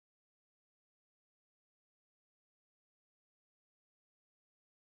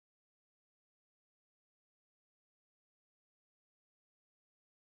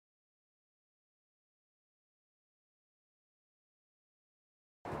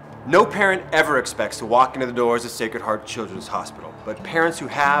No parent ever expects to walk into the doors of Sacred Heart Children's Hospital, but parents who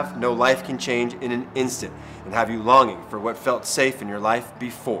have know life can change in an instant and have you longing for what felt safe in your life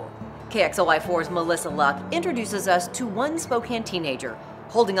before. KXLY4's Melissa Luck introduces us to one Spokane teenager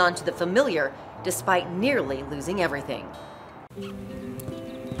holding on to the familiar despite nearly losing everything.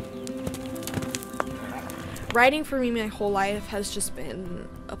 Writing for me my whole life has just been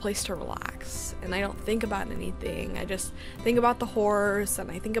a place to relax, and I don't think about anything. I just think about the horse, and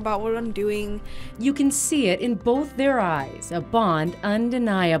I think about what I'm doing. You can see it in both their eyes, a bond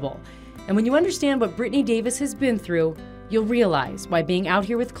undeniable. And when you understand what Brittany Davis has been through, you'll realize why being out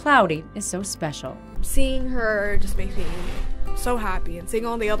here with Cloudy is so special. Seeing her just makes me so happy, and seeing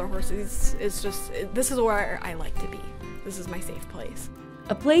all the other horses is just, this is where I like to be. This is my safe place.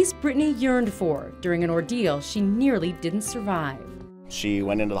 A place Brittany yearned for during an ordeal she nearly didn't survive. She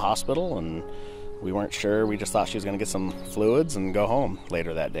went into the hospital and we weren't sure. We just thought she was going to get some fluids and go home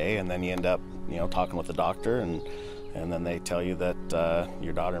later that day. And then you end up, talking with the doctor and then they tell you that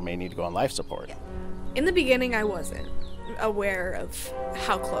your daughter may need to go on life support. In the beginning, I wasn't aware of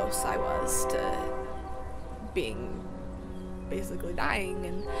how close I was to being basically dying.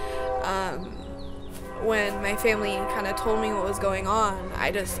 And when my family kind of told me what was going on,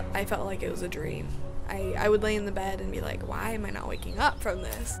 I felt like it was a dream. I would lay in the bed and be like, why am I not waking up from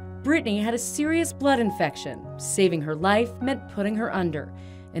this? Brittany had a serious blood infection. Saving her life meant putting her under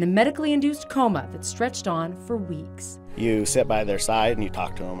in a medically induced coma that stretched on for weeks. You sit by their side and you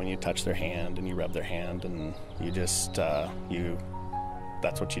talk to them and you touch their hand and you rub their hand and you just,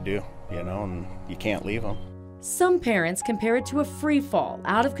 that's what you do, and you can't leave them. Some parents compare it to a free fall,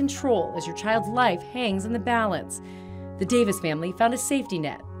 out of control as your child's life hangs in the balance. The Davis family found a safety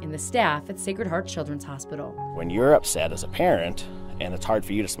net in the staff at Sacred Heart Children's Hospital. When you're upset as a parent and it's hard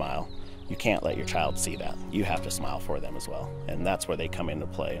for you to smile, you can't let your child see that. You have to smile for them as well. And that's where they come into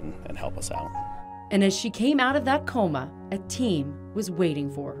play and help us out. And as she came out of that coma, a team was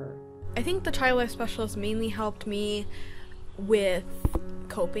waiting for her. I think the child life specialist mainly helped me with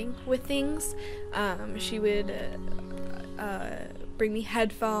coping with things. She would bring me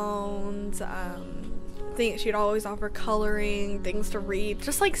headphones, she'd always offer coloring, things to read,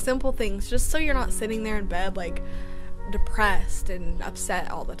 just like simple things, just so you're not sitting there in bed like depressed and upset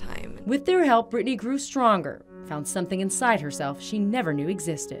all the time. With their help, Brittany grew stronger, found something inside herself she never knew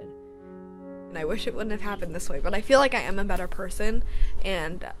existed. And I wish it wouldn't have happened this way, but I feel like I am a better person,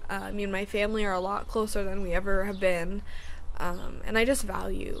 and me and my family are a lot closer than we ever have been. And I just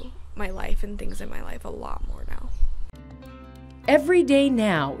value my life and things in my life a lot more now. Every day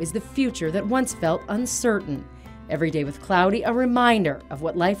now is the future that once felt uncertain. Every day with Cloudy, a reminder of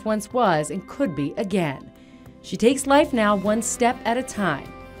what life once was and could be again. She takes life now one step at a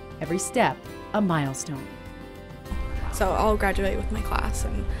time. Every step, a milestone. So I'll graduate with my class,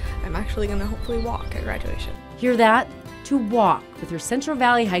 and I'm actually going to hopefully walk at graduation. Hear that? To walk with her Central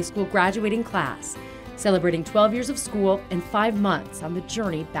Valley High School graduating class, celebrating 12 years of school and 5 months on the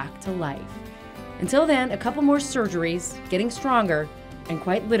journey back to life. Until then, a couple more surgeries, getting stronger, and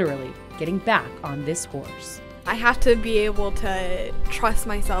quite literally, getting back on this horse. I have to be able to trust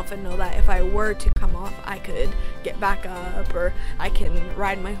myself and know that if I were to come off, I could get back up, or I can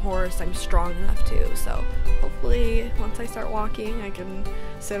ride my horse. I'm strong enough to. So hopefully, once I start walking, I can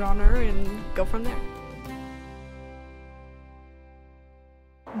sit on her and go from there.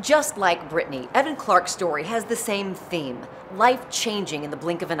 Just like Brittany, Evan Clark's story has the same theme, life changing in the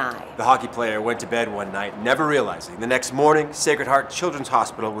blink of an eye. The hockey player went to bed one night, never realizing the next morning, Sacred Heart Children's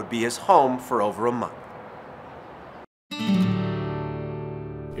Hospital would be his home for over a month.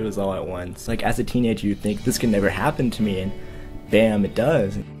 It was all at once. Like, as a teenager, you'd think this could never happen to me, and bam, it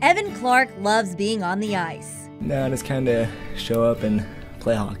does. Evan Clark loves being on the ice. No, just kind of show up and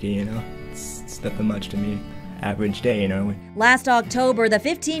play hockey, It's nothing much to me. Average day, Last October, the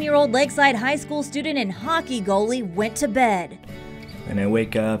 15-year-old Lakeside High School student and hockey goalie went to bed. And I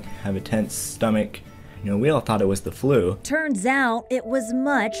wake up, have a tense stomach. We all thought it was the flu. Turns out it was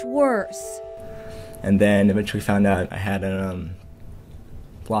much worse. And then eventually found out I had a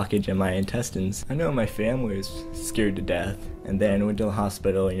blockage in my intestines. I know my family was scared to death. And then went to the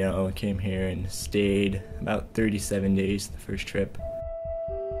hospital, came here and stayed about 37 days the first trip.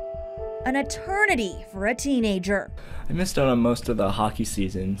 An eternity for a teenager. I missed out on most of the hockey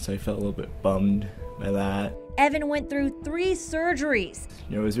season, so I felt a little bit bummed by that. Evan went through 3 surgeries.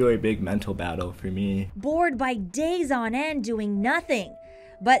 It was really a big mental battle for me. Bored by days on end doing nothing.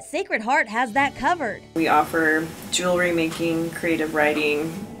 But Sacred Heart has that covered. We offer jewelry making, creative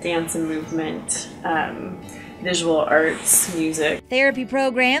writing, dance and movement, visual arts, music. Therapy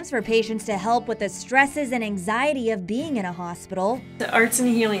programs for patients to help with the stresses and anxiety of being in a hospital. The Arts and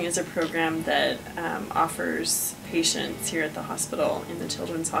Healing is a program that offers patients here at the hospital, in the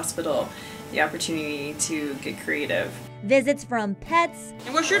Children's Hospital, the opportunity to get creative. Visits from pets.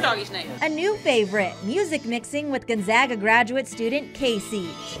 And what's your doggy's name? A new favorite, music mixing with Gonzaga graduate student Casey.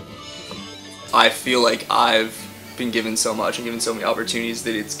 I feel like I've been given so much and given so many opportunities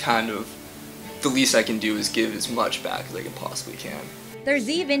that it's kind of the least I can do is give as much back as I can possibly can. There's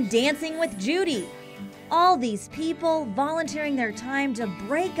even dancing with Judy. All these people volunteering their time to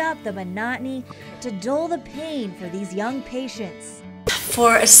break up the monotony, to dull the pain for these young patients.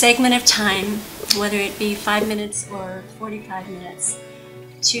 For a segment of time, whether it be 5 minutes or 45 minutes,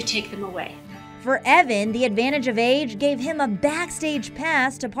 to take them away. For Evan, the advantage of age gave him a backstage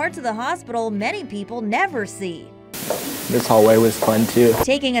pass to parts of the hospital many people never see. This hallway was fun too.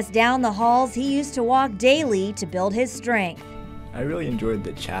 Taking us down the halls he used to walk daily to build his strength. I really enjoyed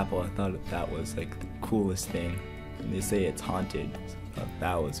the chapel. I thought that was like the coolest thing. And they say it's haunted. So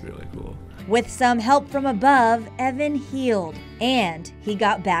that was really cool. With some help from above, Evan healed and he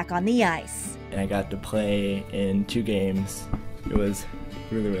got back on the ice. And I got to play in 2 games. It was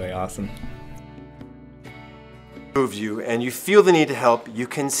really, really awesome. Moved you and you feel the need to help, you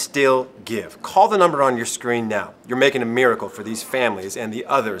can still give. Call the number on your screen now. You're making a miracle for these families and the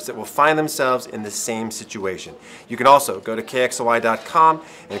others that will find themselves in the same situation. You can also go to kxly.com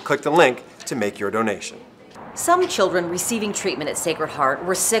and click the link to make your donation. Some children receiving treatment at Sacred Heart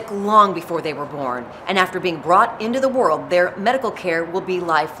were sick long before they were born, and after being brought into the world, their medical care will be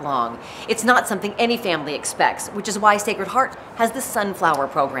lifelong. It's not something any family expects, which is why Sacred Heart has the Sunflower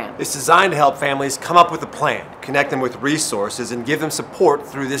Program. It's designed to help families come up with a plan, connect them with resources, and give them support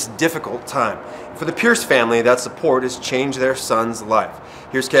through this difficult time. For the Pierce family, that support has changed their son's life.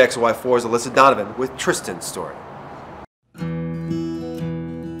 Here's KXLY4's Alyssa Donovan with Tristan's story.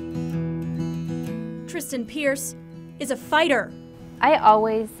 Tristan Pierce is a fighter. I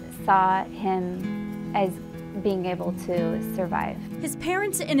always saw him as being able to survive. His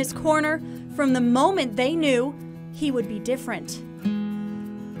parents in his corner from the moment they knew he would be different.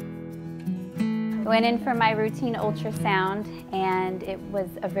 I went in for my routine ultrasound, and it was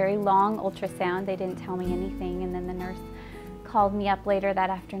a very long ultrasound. They didn't tell me anything, and then the nurse called me up later that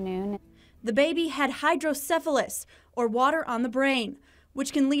afternoon. The baby had hydrocephalus, or water on the brain,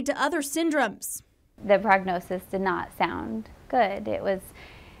 which can lead to other syndromes. The prognosis did not sound good. It was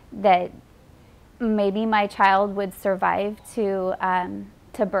that maybe my child would survive to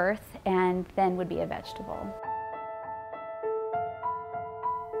birth and then would be a vegetable.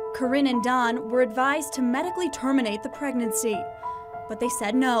 Corinne and Don were advised to medically terminate the pregnancy, but they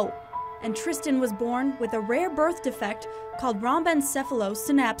said no, and Tristan was born with a rare birth defect called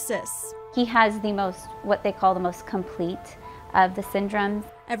rhombencephalosynapsis. He has what they call the most complete of the syndromes.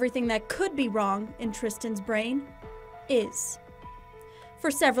 Everything that could be wrong in Tristan's brain is.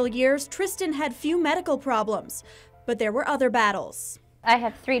 For several years, Tristan had few medical problems, but there were other battles. I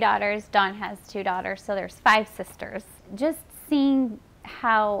have 3 daughters, Dawn has 2 daughters, so there's 5 sisters. Just seeing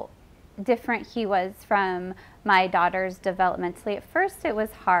how different he was from my daughters developmentally, at first it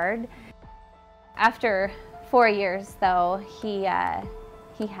was hard. After 4 years, though, he had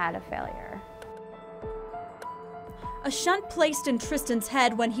a failure. A shunt placed in Tristan's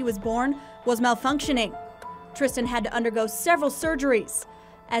head when he was born was malfunctioning. Tristan had to undergo several surgeries.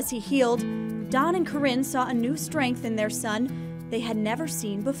 As he healed, Don and Corinne saw a new strength in their son they had never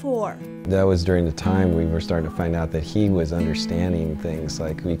seen before. That was during the time we were starting to find out that he was understanding things,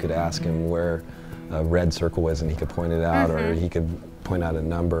 like we could ask him where a red circle was and he could point it out, or he could point out a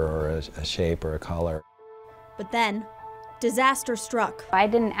number or a shape or a color. But then, disaster struck. I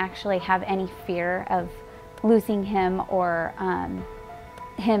didn't actually have any fear of losing him or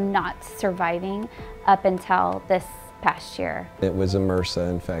him not surviving up until this past year. It was a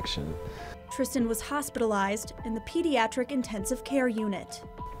MRSA infection. Tristan was hospitalized in the pediatric intensive care unit.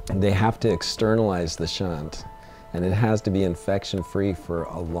 They have to externalize the shunt, and it has to be infection-free for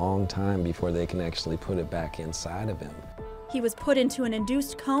a long time before they can actually put it back inside of him. He was put into an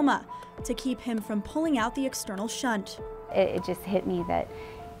induced coma to keep him from pulling out the external shunt. It just hit me that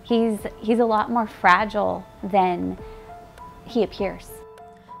he's a lot more fragile than he appears.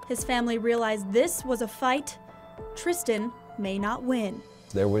 His family realized this was a fight Tristan may not win.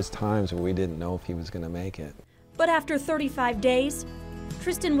 There was times where we didn't know if he was going to make it. But after 35 days,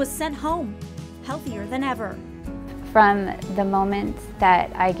 Tristan was sent home, healthier than ever. From the moment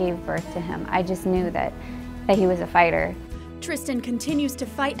that I gave birth to him, I just knew that he was a fighter. Tristan continues to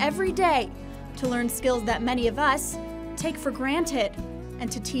fight every day to learn skills that many of us take for granted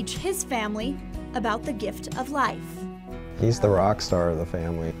and to teach his family about the gift of life. He's the rock star of the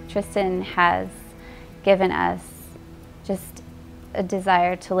family. Tristan has given us just a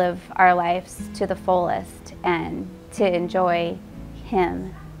desire to live our lives to the fullest and to enjoy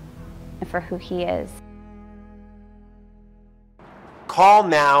him and for who he is. Call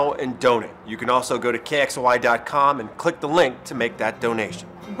now and donate. You can also go to kxly.com and click the link to make that donation.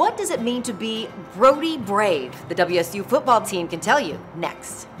 What does it mean to be Brody Brave? The WSU football team can tell you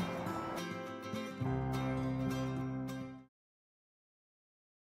next.